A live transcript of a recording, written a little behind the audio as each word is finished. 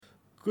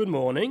Good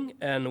morning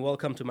and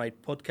welcome to my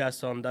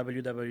podcast on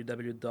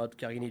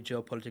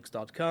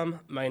www.gharianigeopolitics.com.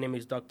 My name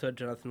is Dr.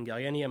 Jonathan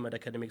Ghariani. I'm an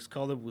academic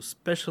scholar who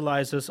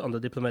specializes on the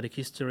diplomatic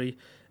history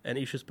and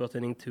issues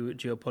pertaining to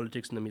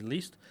geopolitics in the Middle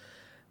East.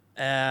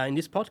 In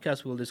this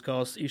podcast, we'll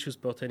discuss issues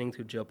pertaining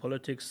to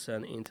geopolitics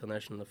and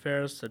international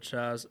affairs, such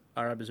as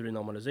Arab-Israeli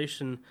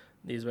normalization,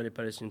 the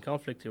Israeli-Palestinian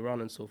conflict,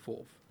 Iran, and so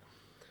forth.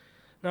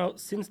 Now,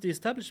 since the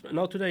establishment,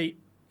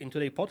 in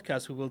today's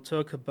podcast, we will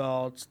talk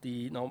about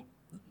the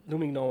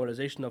looming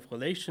normalization of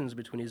relations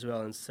between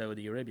Israel and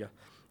Saudi Arabia,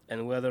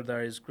 and whether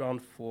there is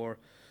ground for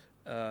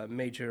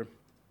major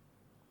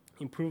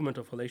improvement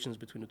of relations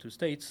between the two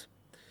states.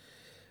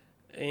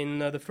 In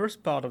the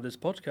first part of this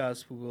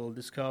podcast, we will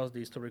discuss the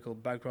historical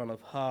background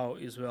of how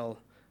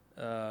Israel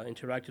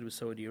interacted with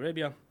Saudi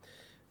Arabia.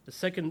 The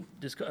second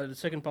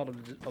part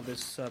of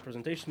this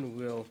presentation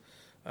will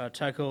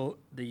tackle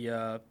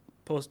the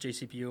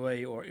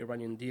post-JCPOA or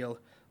Iranian deal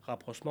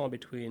rapprochement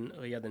between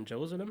Riyadh and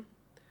Jerusalem.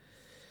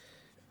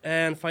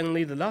 And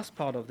finally, the last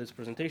part of this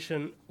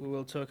presentation, we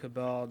will talk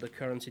about the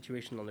current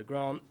situation on the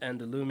ground and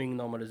the looming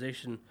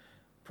normalization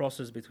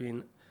process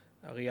between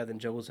Riyadh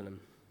and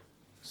Jerusalem.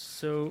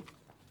 So,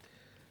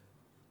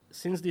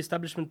 since the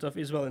establishment of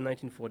Israel in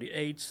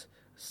 1948,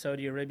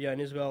 Saudi Arabia and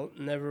Israel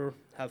never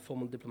have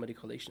formal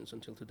diplomatic relations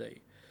until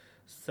today.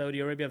 Saudi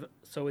Arabia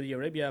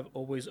have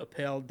always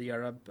upheld the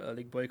Arab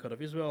League boycott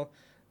of Israel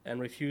and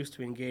refused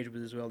to engage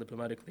with Israel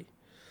diplomatically.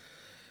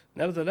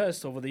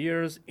 Nevertheless, over the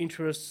years,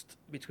 interests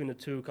between the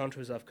two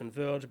countries have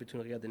converged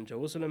between Riyadh and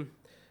Jerusalem,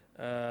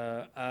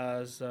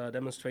 as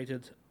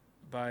demonstrated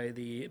by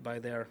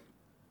their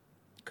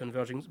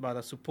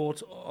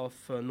support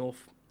of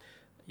North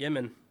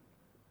Yemen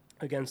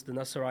against the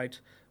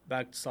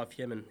Nasserite-backed South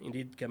Yemen.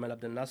 Indeed, Gamal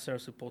Abdel Nasser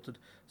supported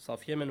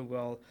South Yemen,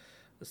 while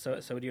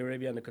Saudi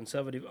Arabia and the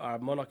conservative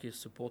Arab monarchies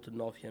supported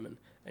North Yemen,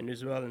 and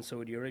Israel and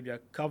Saudi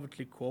Arabia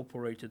covertly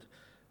cooperated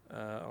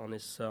on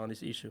this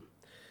issue.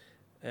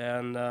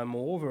 And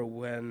moreover,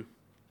 when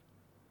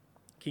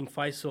King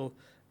Faisal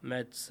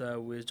met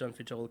with John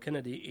Fitzgerald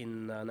Kennedy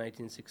in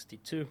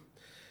 1962,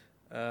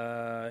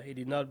 he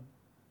did not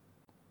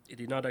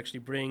actually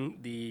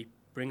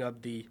bring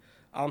up the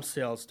arms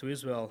sales to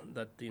Israel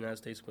that the United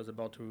States was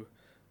about to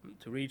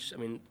reach. I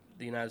mean,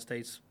 the United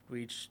States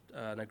reached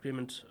an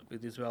agreement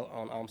with Israel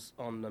on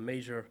a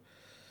major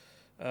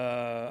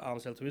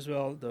arms sale to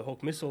Israel, the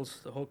Hawk missiles,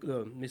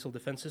 the missile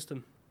defense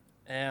system,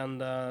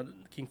 and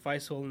King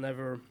Faisal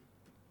never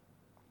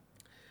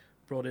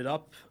brought it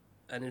up,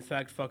 and in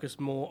fact focused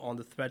more on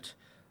the threat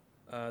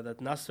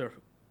that Nasser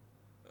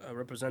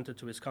represented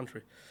to his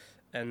country,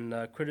 and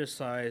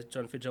criticized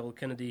John Fitzgerald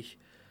Kennedy's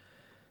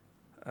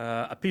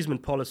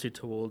appeasement policy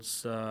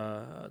towards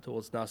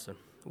Nasser,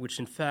 which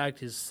in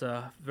fact is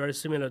very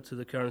similar to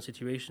the current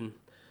situation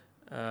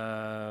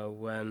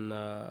when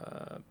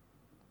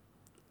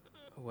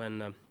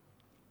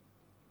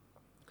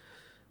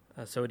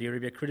Saudi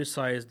Arabia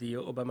criticized the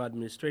Obama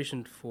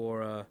administration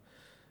for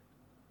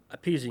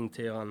appeasing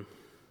Tehran.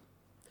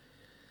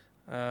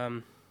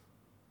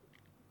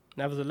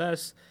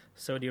 Nevertheless,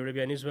 Saudi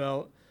Arabia and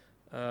Israel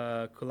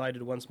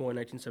collided once more in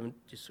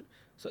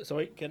 1973.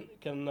 Sorry,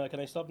 can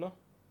I stop now?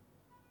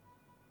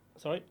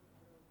 Sorry.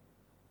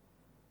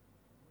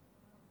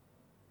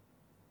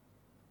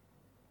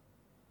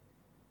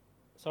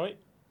 Sorry.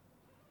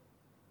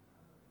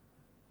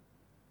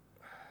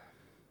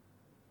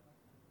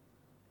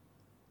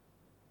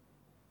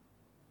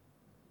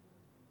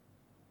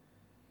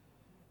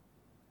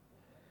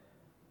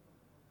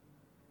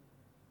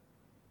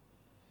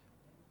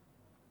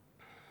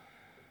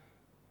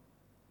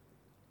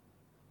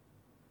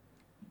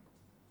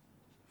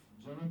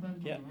 Jonathan,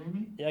 can Yeah. you hear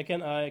me? Yeah, I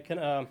can.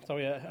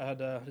 Sorry, I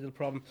had a little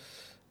problem.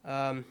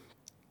 Can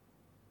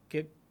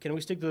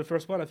we stick to the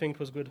first one? I think it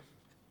was good.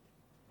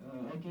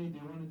 Okay, do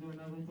you want to do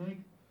another take?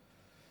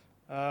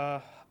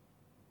 I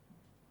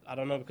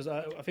don't know, because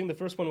I think the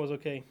first one was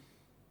okay.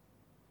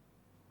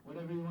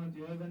 Whatever you want.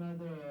 You have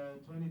another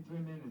 23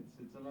 minutes.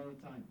 It's a lot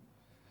of time.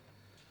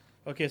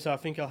 Okay, so I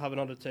think I'll have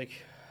another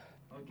take.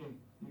 Okay,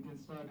 you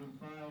can start in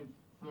 5,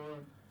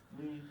 4,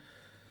 3,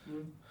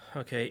 2.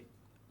 Okay,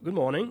 good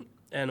morning,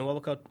 and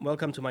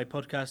welcome to my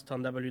podcast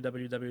on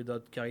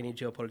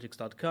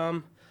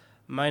www.gharianigeopolitics.com.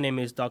 My name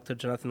is Dr.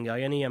 Jonathan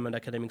Ghariani. I'm an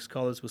academic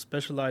scholar who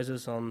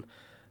specializes on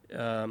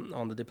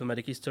the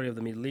diplomatic history of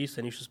the Middle East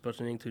and issues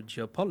pertaining to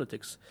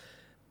geopolitics.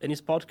 In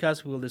this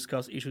podcast, we will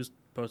discuss issues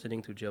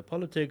pertaining to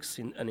geopolitics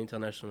and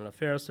international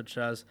affairs, such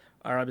as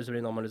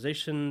Arab-Israeli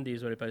normalization, the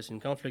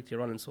Israeli-Palestinian conflict,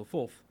 Iran, and so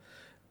forth.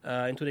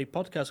 In today's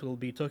podcast, we'll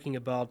be talking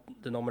about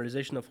the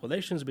normalization of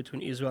relations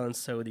between Israel and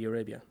Saudi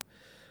Arabia.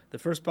 The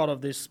first part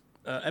of this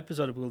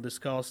episode will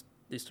discuss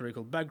the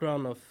historical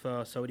background of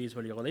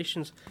Saudi-Israeli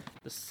relations.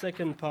 The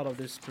second part of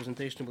this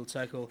presentation will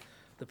tackle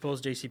the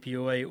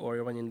post-JCPOA or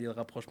Iranian deal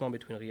rapprochement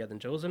between Riyadh and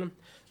Jerusalem.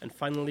 And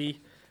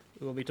finally,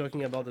 we will be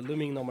talking about the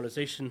looming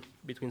normalization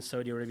between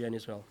Saudi Arabia and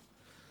Israel.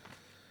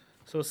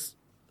 So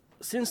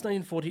since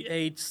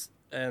 1948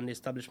 and the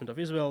establishment of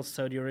Israel,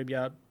 Saudi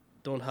Arabia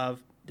don't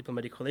have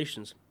diplomatic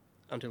relations.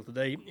 until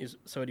today,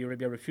 Saudi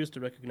Arabia refused to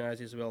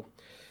recognize Israel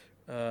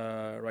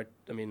right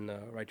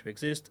to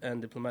exist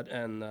and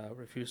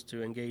refused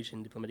to engage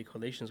in diplomatic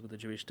relations with the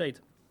Jewish state.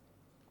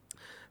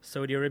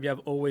 Saudi Arabia have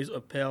always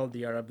upheld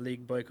the Arab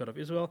League boycott of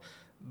Israel,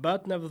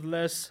 but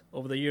nevertheless,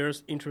 over the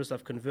years, interests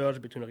have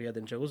converged between Riyadh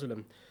and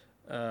Jerusalem.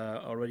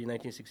 Already in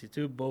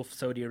 1962, both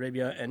Saudi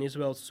Arabia and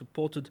Israel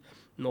supported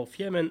North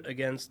Yemen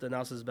against the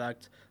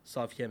Nasser-backed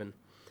South Yemen.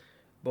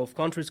 Both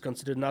countries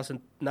considered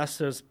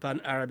Nasser's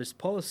pan-Arabist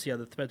policy as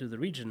a threat to the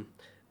region,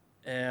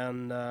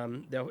 and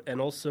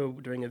also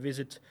during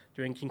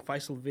King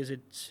Faisal's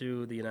visit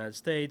to the United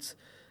States,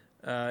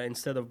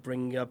 instead of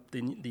bringing up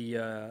the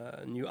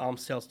new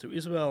arms sales to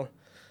Israel,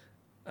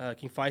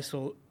 King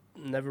Faisal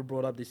never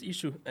brought up this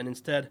issue and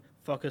instead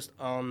focused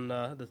on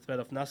the threat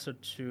of Nasser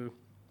to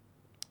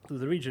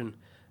the region.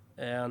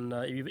 And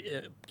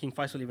King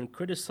Faisal even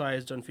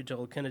criticized John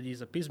Fitzgerald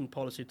Kennedy's appeasement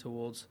policy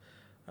towards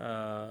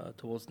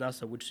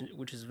Nasser,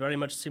 which is very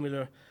much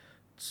similar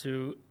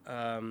to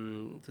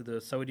the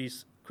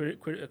Saudis'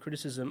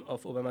 criticism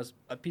of Obama's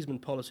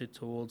appeasement policy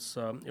towards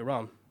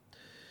Iran.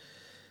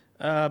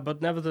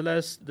 But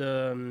nevertheless,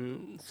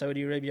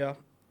 Saudi Arabia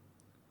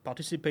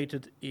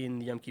participated in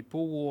the Yom Kippur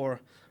War.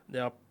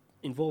 Their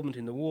involvement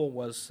in the war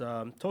was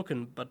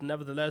token, but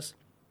nevertheless,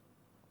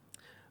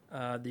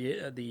 Saudi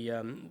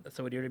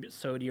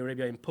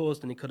Arabia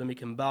imposed an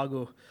economic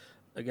embargo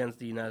against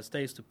the United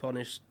States to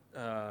punish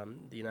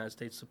the United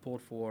States'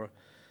 support for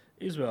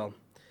Israel.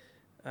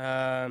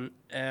 And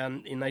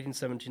in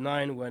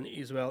 1979, when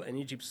Israel and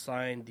Egypt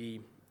signed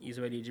the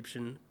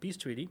Israeli-Egyptian peace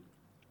treaty,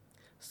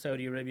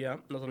 Saudi Arabia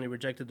not only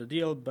rejected the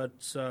deal,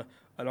 but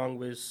along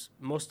with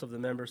most of the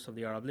members of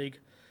the Arab League,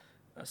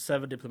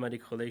 severed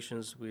diplomatic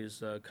relations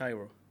with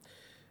Cairo.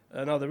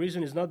 Now, the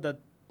reason is not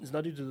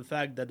due to the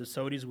fact that the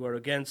Saudis were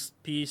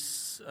against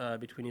peace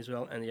between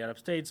Israel and the Arab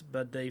states,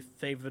 but they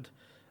favored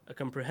a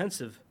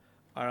comprehensive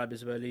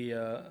Arab-Israeli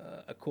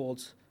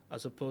accords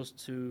as opposed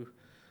to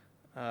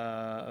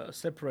a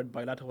separate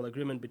bilateral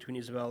agreement between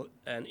Israel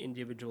and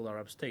individual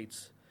Arab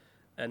states.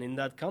 And in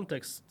that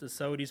context, the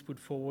Saudis put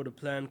forward a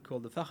plan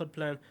called the Fahd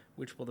Plan,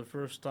 which for the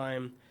first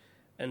time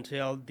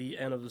entailed the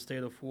end of the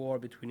state of war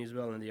between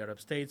Israel and the Arab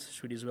states,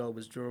 should Israel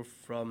withdraw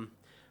from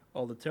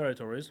all the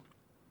territories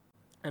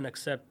and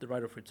accept the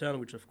right of return,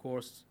 which of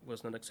course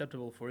was not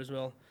acceptable for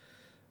Israel.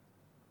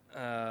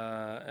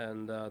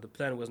 And the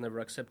plan was never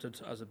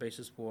accepted as a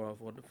basis for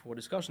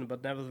discussion.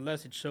 But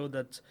nevertheless, it showed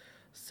that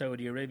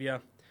Saudi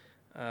Arabia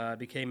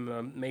became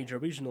a major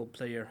regional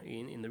player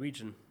in the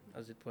region,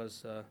 as it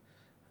was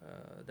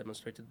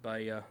demonstrated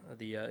by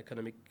the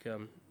economic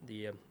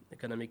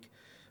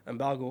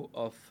embargo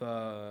of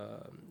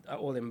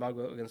oil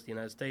embargo against the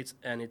United States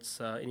and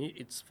its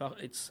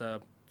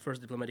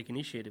first diplomatic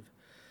initiative.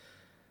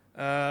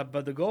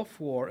 But the Gulf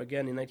War,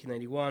 again in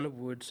 1991,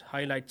 would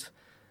highlight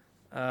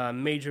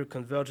major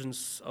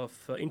convergence of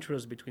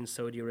interest between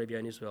Saudi Arabia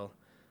and Israel.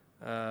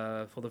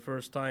 For the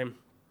first time,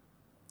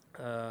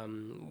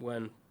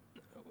 when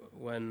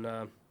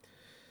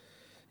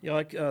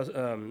Iraq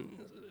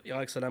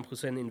Saddam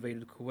Hussein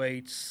invaded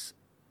Kuwait,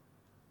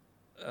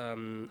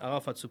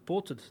 Arafat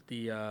supported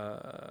the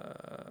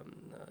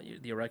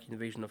Iraqi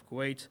invasion of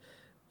Kuwait,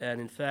 and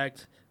in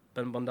fact,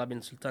 Bandar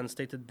bin Sultan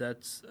stated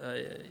that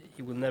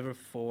he will never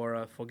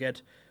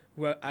forget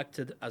who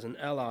acted as an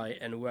ally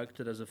and who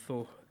acted as a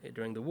foe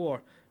during the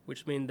war,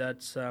 which means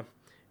that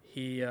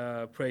he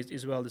praised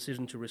Israel's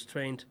decision to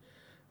restrain,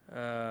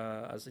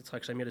 as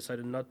Yitzhak Shamir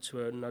decided not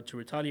to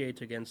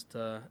retaliate against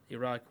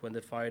Iraq when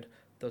they fired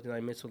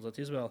 39 missiles at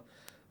Israel,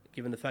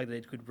 given the fact that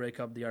it could break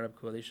up the Arab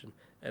coalition.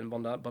 And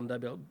Bandar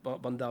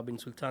bin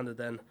Sultan, the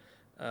then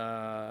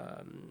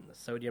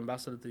Saudi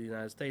ambassador to the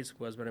United States,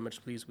 was very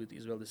much pleased with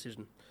Israel's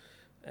decision,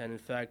 and in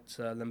fact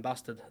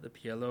lambasted the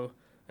PLO.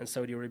 And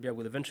Saudi Arabia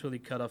would eventually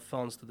cut off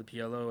funds to the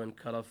PLO and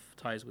cut off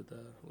ties with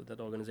that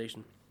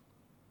organization.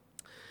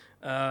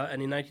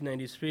 And in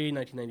 1993,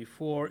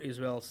 1994,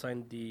 Israel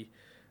signed the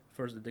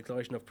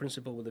Declaration of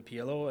Principle with the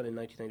PLO, and in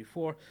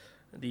 1994,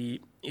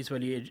 the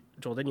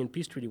Israeli-Jordanian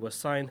peace treaty was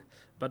signed.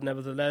 But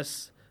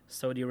nevertheless,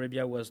 Saudi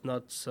Arabia did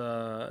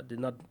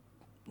not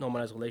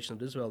normalize relations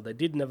with Israel. They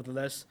did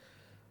nevertheless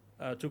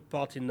took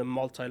part in the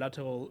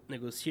multilateral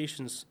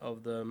negotiations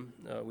of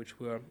which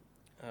were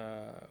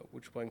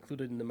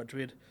included in the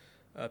Madrid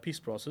peace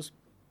process.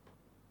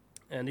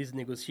 And these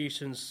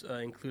negotiations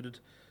included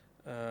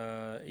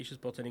issues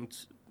pertaining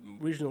to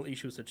regional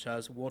issues such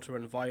as water,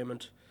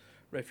 environment,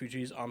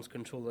 refugees, arms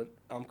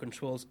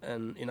controls,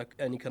 and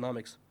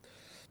economics.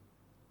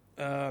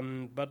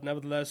 But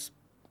nevertheless,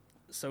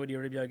 Saudi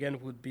Arabia again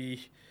would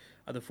be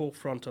at the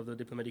forefront of the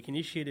diplomatic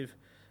initiative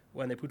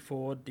when they put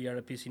forward the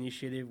Arab Peace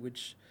Initiative,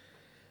 which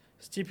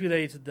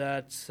stipulated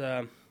that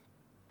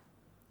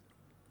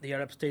the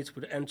Arab states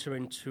would enter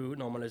into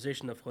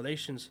normalization of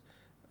relations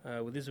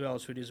with Israel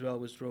should Israel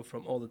withdraw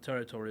from all the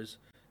territories,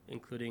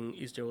 including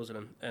East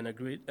Jerusalem, and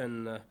agreed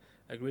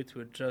to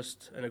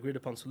adjust an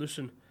agreed-upon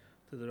solution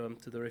to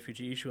the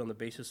refugee issue on the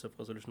basis of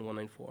Resolution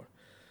 194.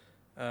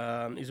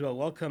 Israel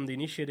welcomed the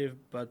initiative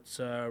but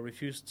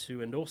refused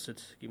to endorse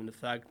it, given the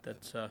fact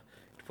that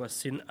it was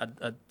seen at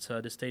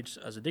this stage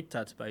as a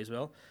diktat by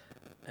Israel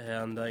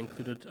and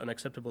included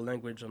unacceptable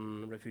language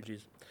on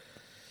refugees.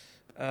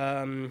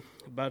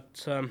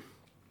 But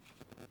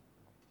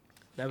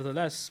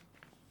nevertheless,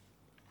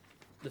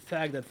 the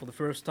fact that for the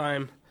first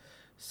time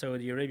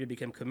Saudi Arabia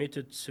became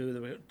committed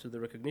to the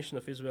recognition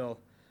of Israel,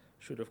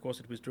 should of course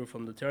it withdrew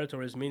from the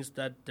territories, means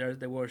that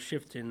there were a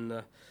shift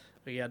in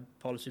Riyadh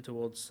policy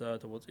towards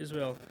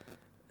Israel,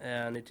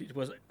 and it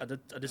was at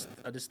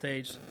this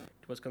stage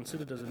it was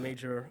considered as a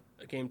major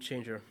game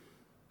changer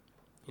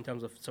in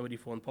terms of Saudi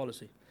foreign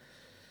policy.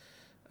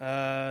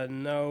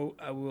 Now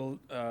I will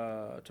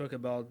talk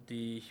about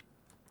the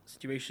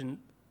situation,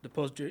 the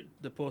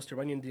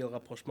post-Iranian deal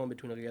rapprochement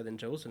between Riyadh and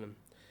Jerusalem.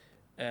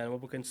 And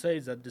what we can say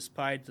is that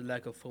despite the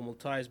lack of formal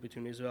ties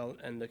between Israel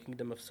and the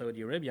Kingdom of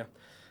Saudi Arabia,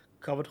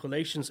 covert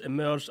relations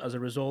emerged as a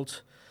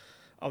result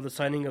of the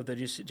signing of the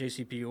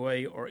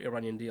JCPOA or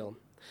Iranian deal.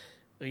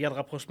 Riyadh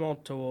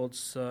rapprochement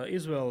towards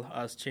Israel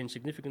has changed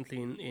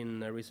significantly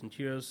in recent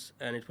years,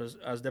 and it was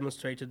as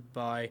demonstrated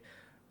by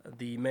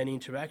the many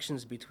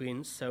interactions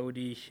between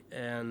Saudi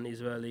and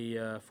Israeli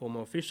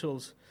former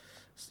officials.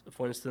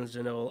 For instance,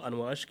 General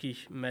Anwar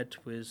Ashki met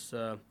with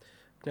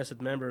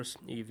Knesset members.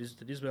 He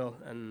visited Israel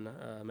and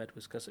met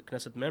with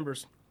Knesset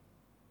members,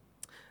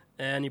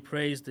 and he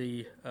praised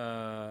the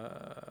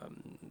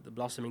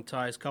blossoming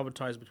ties, covert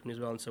ties between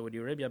Israel and Saudi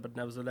Arabia, but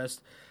nevertheless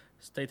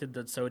stated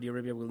that Saudi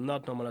Arabia will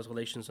not normalize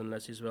relations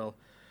unless Israel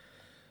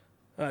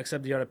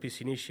accept the Arab peace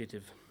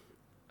initiative.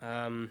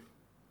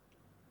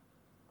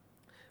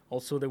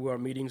 Also, there were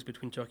meetings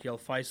between Turkey Al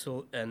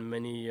Faisal and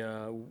Many,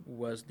 who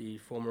was the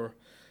former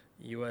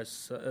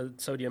U.S.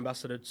 Saudi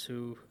ambassador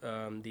to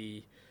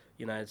the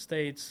United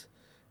States,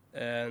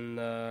 and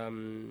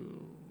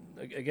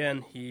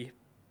again he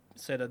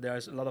said that there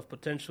is a lot of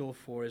potential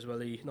for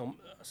Israeli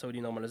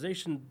Saudi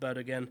normalization, but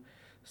again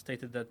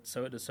stated that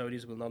the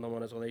Saudis will not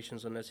normalize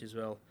relations unless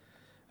Israel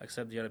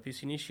accept the Arab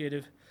peace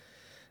initiative.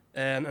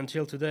 And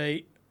until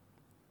today,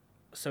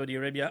 Saudi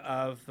Arabia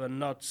have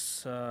not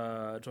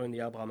joined the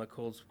Abraham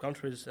Accords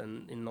countries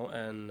and in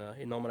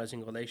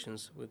normalizing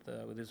relations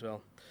with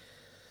Israel.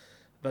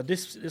 But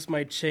this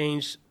might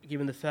change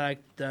given the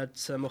fact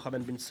that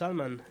Mohammed bin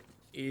Salman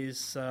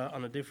is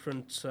on a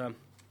different.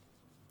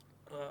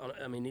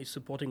 He's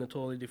supporting a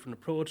totally different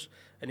approach,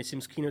 and he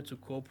seems keener to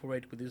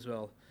cooperate with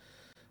Israel.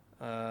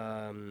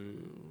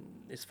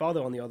 His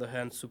father, on the other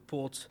hand,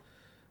 supports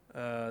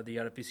the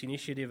Arab Peace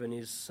Initiative and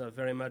is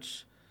very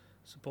much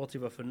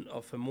supportive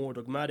of a more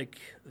dogmatic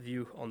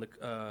view on the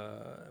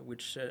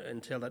which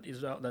entail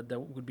that there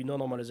would be no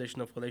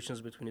normalization of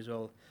relations between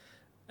Israel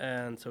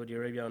and Saudi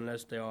Arabia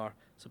unless there are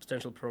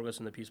substantial progress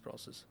in the peace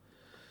process.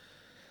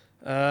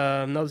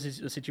 Now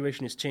the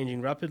situation is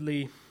changing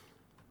rapidly,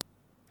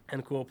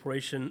 and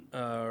cooperation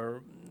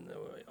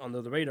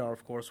under the radar,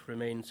 of course,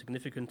 remains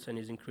significant and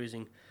is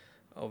increasing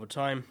over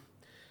time.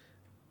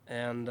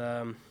 And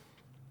there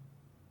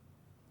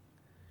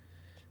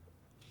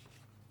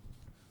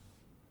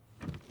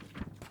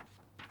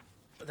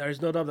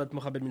is no doubt that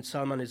Mohammed bin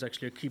Salman is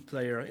actually a key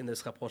player in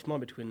this rapprochement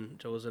between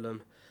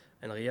Jerusalem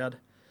and Riyadh.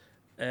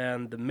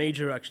 And the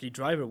major actually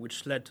driver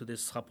which led to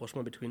this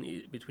rapprochement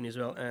between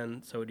Israel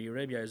and Saudi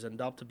Arabia is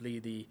undoubtedly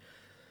the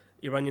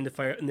Iranian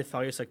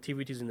nefarious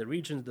activities in the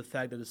region, the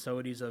fact that the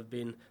Saudis have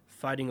been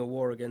fighting a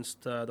war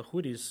against the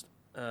Houthis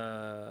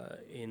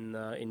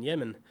in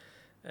Yemen.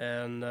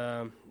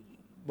 And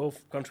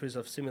both countries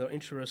have similar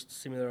interests,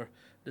 similar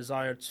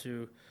desire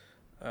to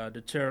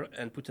deter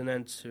and put an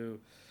end to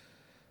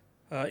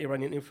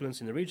Iranian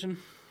influence in the region.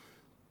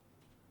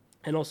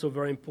 And also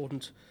very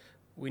important,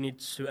 we need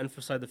to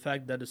emphasize the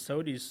fact that the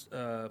Saudis'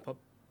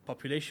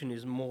 population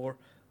is more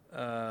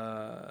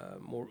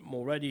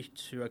ready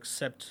to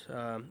accept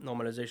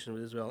normalization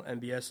with Israel.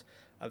 MBS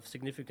have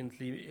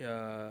significantly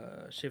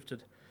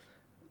shifted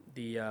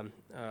the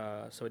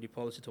Saudi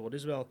policy toward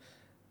Israel.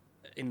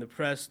 In the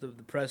press,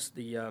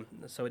 the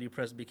Saudi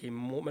press became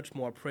much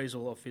more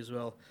appraisal of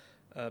Israel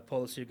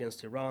policy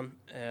against Iran,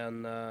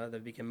 and they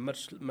became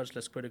much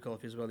less critical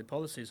of Israeli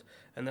policies,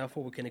 and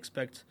therefore we can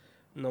expect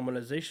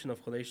normalization of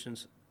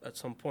relations at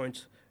some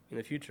point in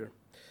the future.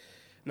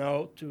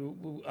 Now,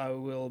 I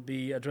will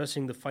be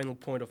addressing the final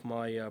point of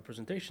my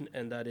presentation,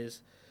 and that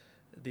is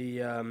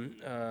the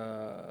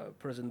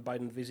President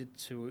Biden visit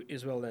to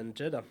Israel and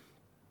Jeddah,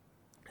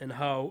 and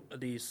how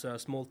these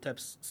small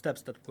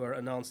steps that were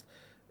announced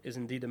is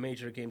indeed a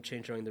major game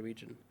changer in the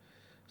region.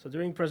 So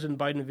during President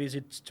Biden's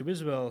visit to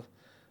Israel,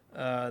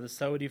 the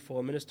Saudi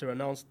foreign minister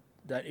announced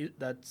that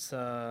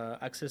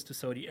access to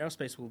Saudi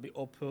airspace will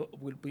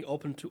be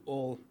open to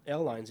all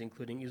airlines,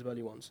 including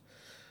Israeli ones.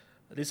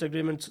 This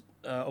agreement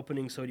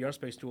opening Saudi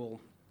airspace to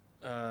all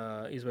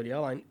Israeli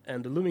airline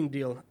and the looming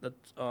deal that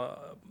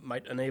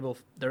might enable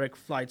direct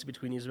flights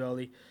between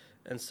Israeli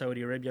and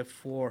Saudi Arabia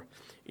for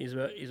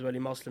Israeli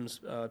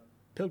Muslims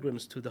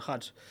pilgrims to the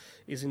Hajj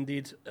is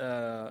indeed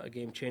a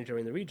game changer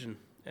in the region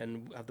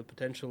and have the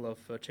potential of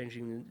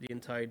changing the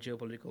entire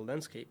geopolitical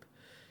landscape.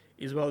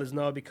 Israel is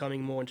now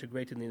becoming more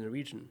integrated in the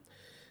region.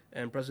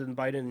 And President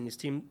Biden and his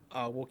team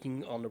are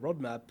working on a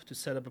roadmap to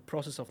set up a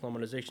process of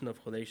normalization of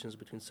relations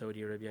between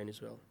Saudi Arabia and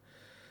Israel.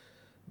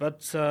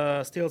 But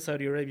still,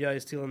 Saudi Arabia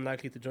is still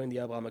unlikely to join the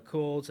Abraham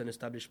Accords and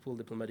establish full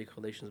diplomatic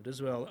relations with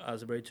Israel,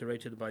 as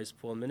reiterated by its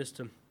foreign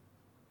minister,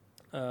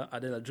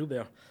 Adel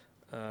Al-Jubeir,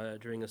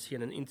 during a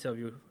CNN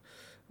interview,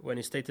 when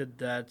he stated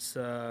that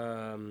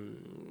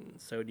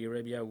Saudi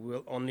Arabia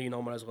will only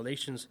normalize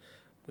relations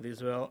with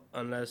Israel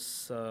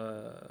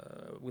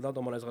without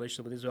normalized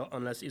relations with Israel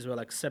unless Israel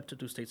accepts a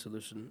two-state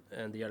solution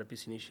and the Arab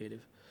Peace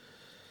Initiative.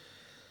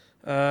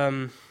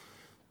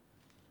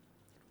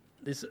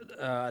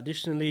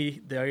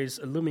 Additionally, there is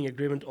a looming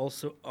agreement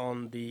also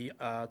on the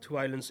two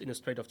islands in the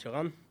Strait of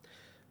Tiran,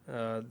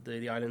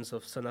 the islands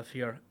of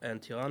Sanafir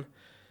and Tiran,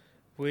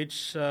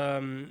 which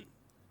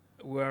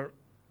were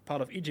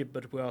part of Egypt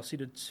but were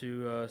ceded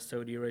to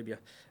Saudi Arabia.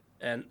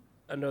 And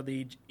under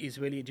the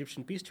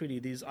Israeli-Egyptian peace treaty,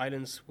 these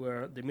islands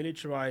were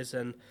demilitarized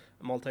and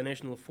a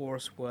multinational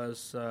force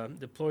was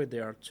deployed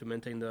there to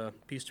maintain the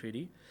peace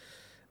treaty.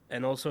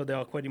 And also they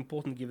are quite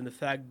important given the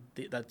fact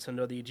that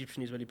under the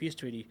Egyptian-Israeli peace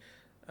treaty,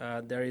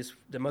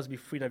 there must be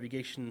free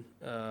navigation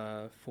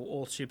for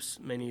all ships,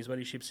 many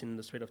Israeli ships in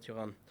the Strait of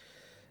Tiran.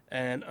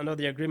 And under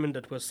the agreement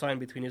that was signed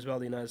between Israel,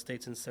 the United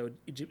States, and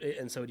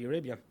Saudi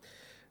Arabia,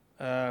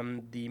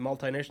 the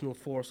multinational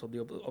force or the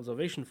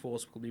observation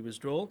force will be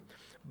withdrawn,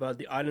 but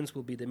the islands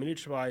will be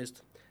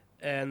demilitarized,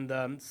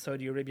 and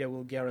Saudi Arabia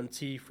will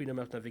guarantee freedom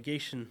of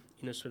navigation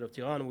in the Strait of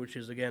Tiran, which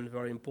is again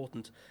very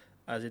important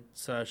as it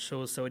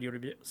shows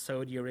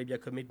Saudi Arabia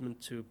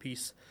commitment to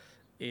peace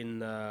in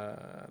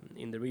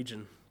the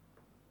region.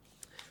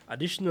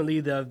 Additionally,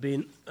 there have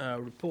been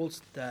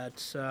reports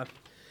that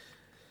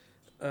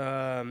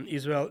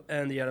Israel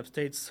and the Arab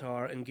states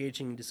are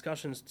engaging in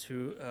discussions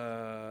to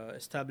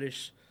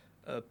establish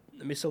a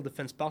missile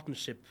defense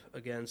partnership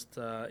against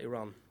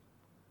Iran.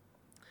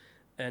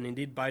 And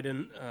indeed,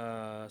 Biden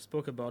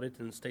spoke about it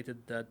and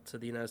stated that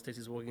the United States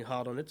is working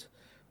hard on it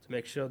to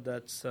make sure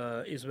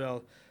that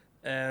Israel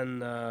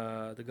and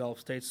the Gulf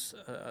states,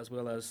 as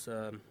well as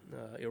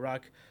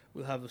Iraq,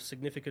 will have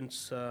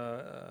significant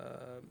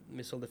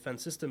missile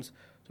defense systems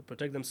to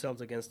protect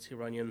themselves against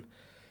Iranian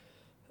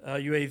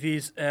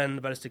UAVs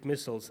and ballistic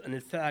missiles. And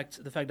in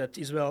fact, the fact that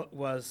Israel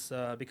was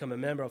become a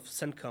member of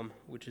CENTCOM,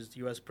 which is the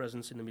U.S.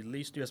 presence in the Middle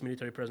East, U.S.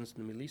 military presence in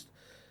the Middle East,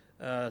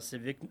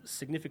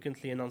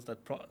 significantly enhanced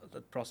that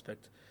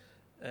prospect.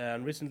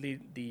 And recently,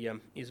 the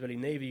Israeli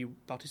Navy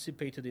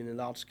participated in a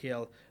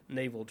large-scale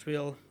naval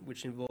drill,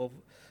 which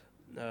involved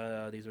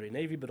the Israeli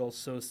Navy, but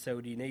also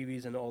Saudi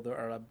navies and other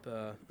Arab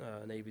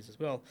navies as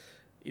well.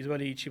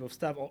 Israeli chief of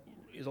staff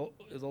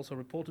is also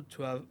reported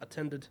to have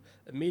attended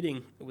a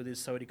meeting with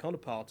his Saudi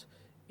counterpart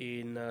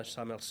in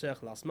Sharm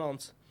el-Sheikh last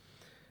month.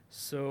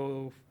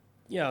 So,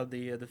 yeah,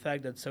 the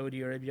fact that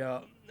Saudi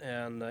Arabia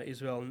and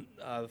Israel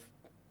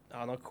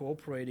are not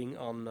cooperating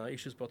on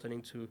issues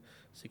pertaining to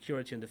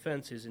security and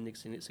defense is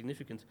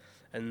significant.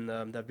 And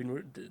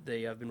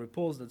they have been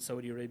reports that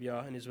Saudi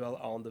Arabia and Israel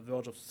are on the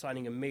verge of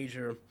signing a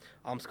major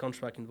arms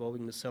contract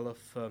involving the sale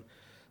of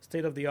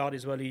state-of-the-art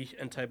Israeli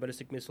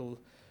anti-ballistic missile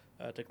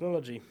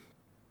technology.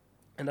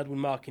 And that will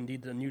mark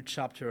indeed a new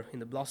chapter in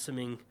the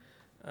blossoming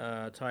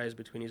ties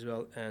between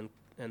Israel and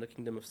the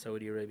Kingdom of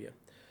Saudi Arabia.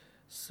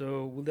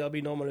 So will there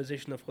be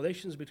normalization of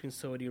relations between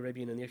Saudi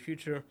Arabia in the near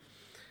future?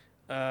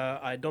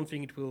 I don't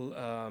think it will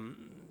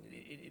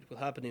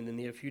happen in the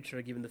near future,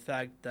 given the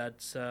fact that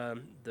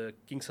the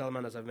King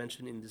Salman, as I've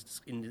mentioned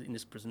in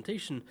this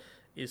presentation,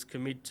 is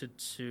committed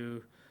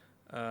to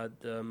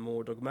the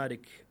more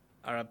dogmatic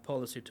Arab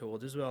policy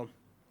towards Israel,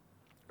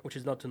 which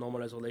is not to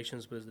normalize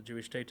relations with the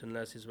Jewish state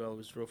unless Israel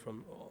withdraws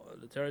from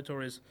the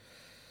territories.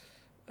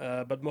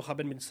 But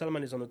Mohammed bin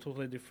Salman is on a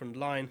totally different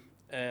line,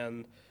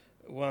 and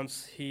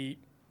once he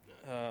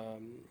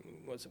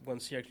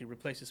actually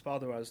replaced his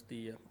father as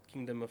the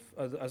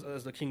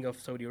as the king of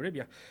Saudi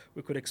Arabia,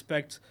 we could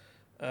expect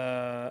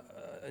a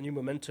new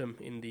momentum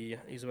in the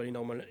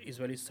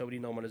Israeli-Saudi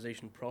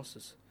normalization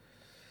process.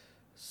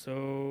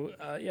 So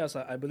yes,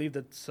 I believe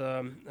that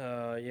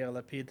Yair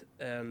Lapid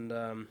and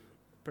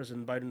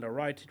President Biden are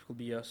right. It will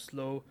be a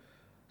slow,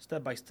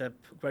 step-by-step,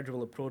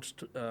 gradual approach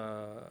to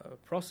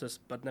process,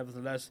 but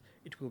nevertheless,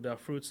 it will bear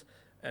fruits,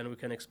 and we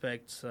can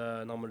expect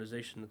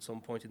normalization at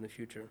some point in the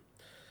future.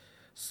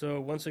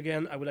 So once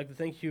again, I would like to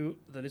thank you,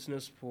 the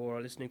listeners, for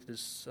listening to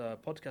this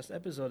podcast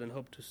episode, and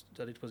hope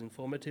that it was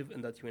informative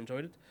and that you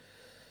enjoyed it.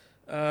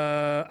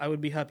 I would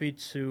be happy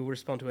to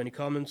respond to any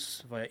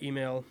comments via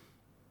email,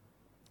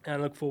 and I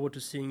look forward to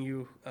seeing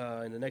you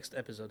in the next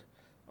episode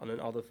on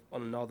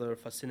another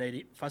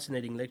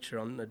fascinating lecture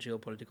on a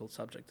geopolitical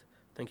subject.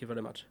 Thank you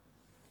very much.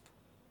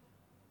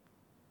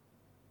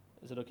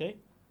 Is it okay?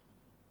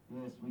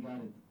 Yes, we got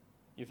it.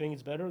 You think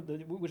it's better?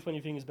 Which one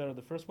you think is better,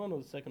 the first one or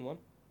the second one?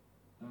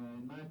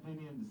 In my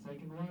opinion, the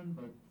second one,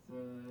 but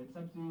it's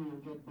up to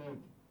you. You'll get both.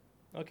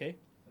 Okay.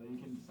 So you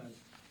can decide.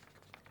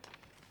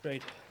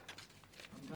 Great.